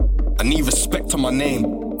I need respect on my name.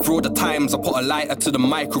 For all the times I put a lighter to the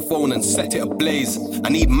microphone and set it ablaze. I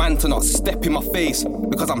need man to not step in my face,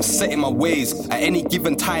 because I'm set in my ways. At any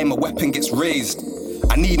given time a weapon gets raised.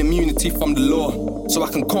 I need immunity from the law, so I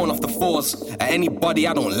can corn off the force at anybody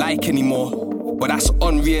I don't like anymore. But that's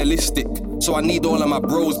unrealistic, so I need all of my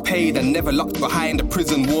bros paid and never locked behind a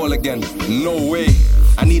prison wall again. No way.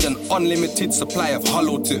 I need an unlimited supply of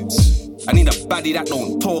hollow tips. I need a baddie that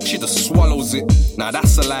don't talk, she just swallows it. Nah,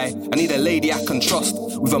 that's a lie. I need a lady I can trust,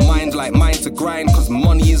 with a mind like mine to grind, cause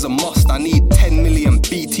money is a must. I need 10 million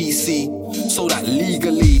BTC, so that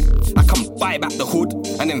legally I can buy back the hood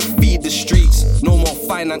and then feed the streets. No more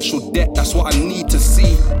financial debt, that's what I need to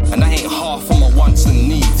see. And that ain't half of my wants and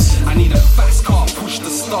needs. I need a fast car, push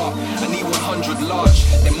to start. I need 100 large,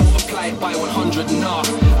 then multiplied by 100 nah.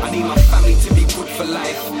 I need my family to be good for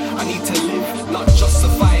life. I need to live, not just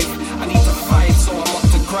survive. I need to thrive, so I'm up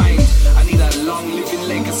to grind. I need a long living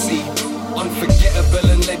legacy, unforgettable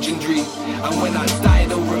and legendary. And when I die,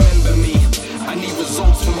 they'll remember me. I need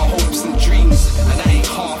results for my hopes and dreams, and that ain't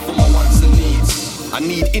half for my wants and needs. I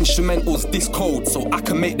need instrumentals this cold, so I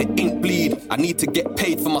can make the ink bleed. I need to get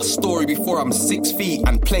paid for my story before I'm 6 feet,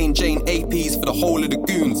 and plain Jane APs for the whole of the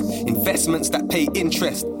goons. Investments that pay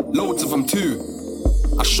interest, loads of them too.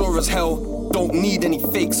 I sure as hell don't need any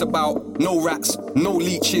fakes about. No rats, no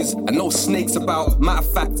leeches, and no snakes about. Matter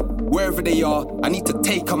of fact, wherever they are, I need to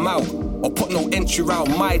take them out, or put no entry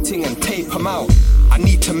round my thing and tape them out. I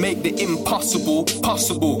need to make the impossible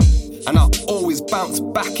possible, and I'll always bounce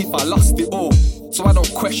back if I lost it all. So I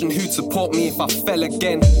don't question who'd support me if I fell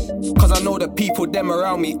again, cause I know that people them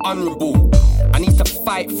around me honourable. I need to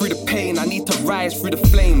fight through the pain, I need to rise through the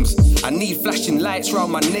flames. I need flashing lights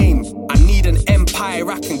round my name. I need an empire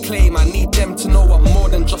I can claim. I need them to know I'm more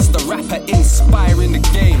than just a rapper inspiring the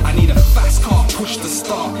game. I need a fast car, push to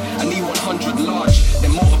start. I need 100 large,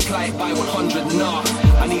 then multiply it by 100 nah.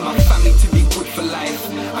 I need my family to be good for life.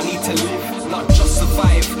 I need to live, not just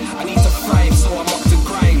survive. I need to thrive, so I'm up to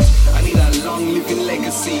grind. I need a long living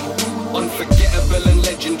legacy, unforgettable and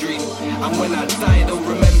legendary. And when I die,